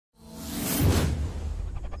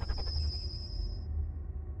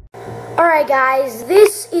Alright guys,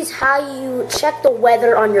 this is how you check the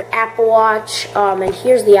weather on your Apple Watch. And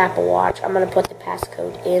here's the Apple Watch. I'm going to put the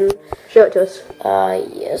passcode in. Show it to us.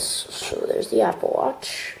 Yes, so there's the Apple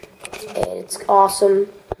Watch. And it's awesome,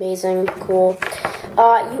 amazing, cool.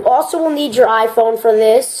 You also will need your iPhone for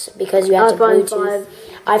this because you have to Bluetooth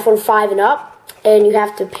iPhone 5 and up. And you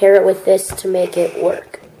have to pair it with this to make it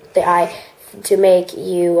work. To make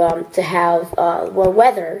you, to have,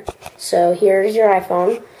 weather. So here's your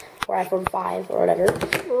iPhone. Or iPhone 5 or whatever.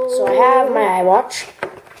 So I have my iWatch,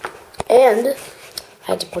 and I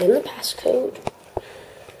had to put in the passcode.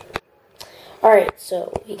 Alright,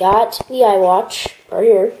 so we got the iWatch right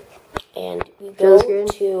here, and we go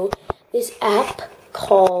to this app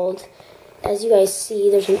called, as you guys see,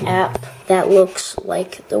 there's an app that looks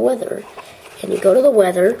like the weather. And you go to the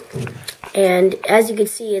weather, and as you can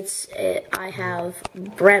see, I have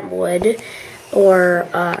Brentwood,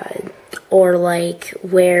 or like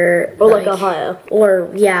where, like Ohio, or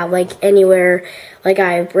yeah, like anywhere, like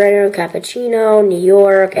I have Brentwood, Cappuccino, New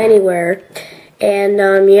York, anywhere, and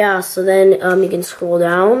yeah. So then you can scroll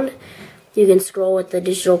down. You can scroll with the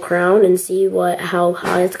digital crown and see how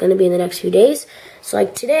hot it's going to be in the next few days. So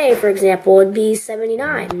like today, for example, it'd be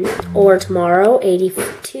 79, or tomorrow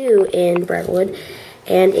 82 in Brentwood,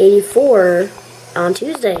 and 84 on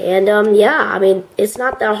Tuesday. And yeah, I mean, it's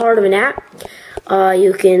not that hard of an app.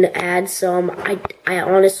 You can add some. I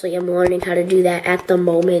honestly am learning how to do that at the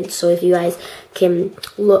moment. So if you guys can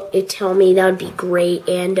tell me, that would be great.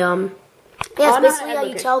 And yeah, that's basically how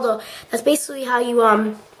you tell That's basically how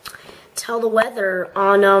you tell the weather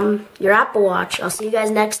on your Apple Watch. I'll see you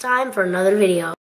guys next time for another video.